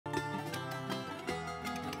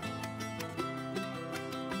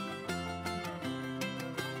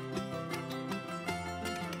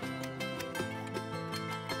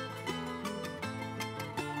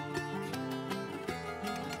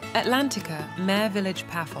Atlantica Mare Village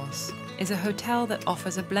Paphos is a hotel that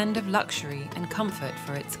offers a blend of luxury and comfort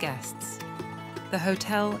for its guests. The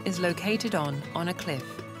hotel is located on a cliff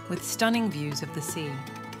with stunning views of the sea.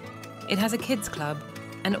 It has a kids club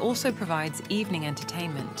and also provides evening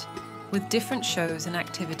entertainment with different shows and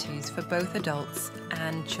activities for both adults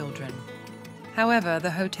and children. However,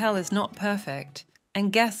 the hotel is not perfect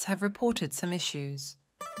and guests have reported some issues.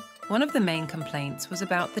 One of the main complaints was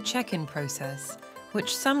about the check-in process,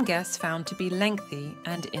 which some guests found to be lengthy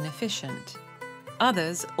and inefficient.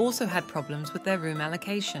 Others also had problems with their room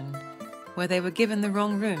allocation, where they were given the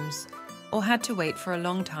wrong rooms or had to wait for a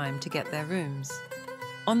long time to get their rooms.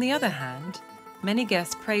 On the other hand, many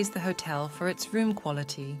guests praised the hotel for its room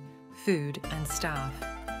quality, food and staff.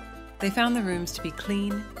 They found the rooms to be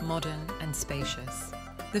clean, modern and spacious.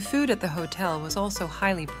 The food at the hotel was also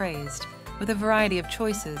highly praised, with a variety of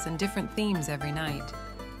choices and different themes every night.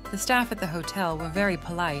 The staff at the hotel were very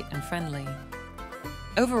polite and friendly.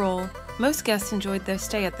 Overall, most guests enjoyed their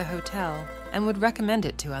stay at the hotel and would recommend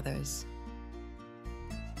it to others.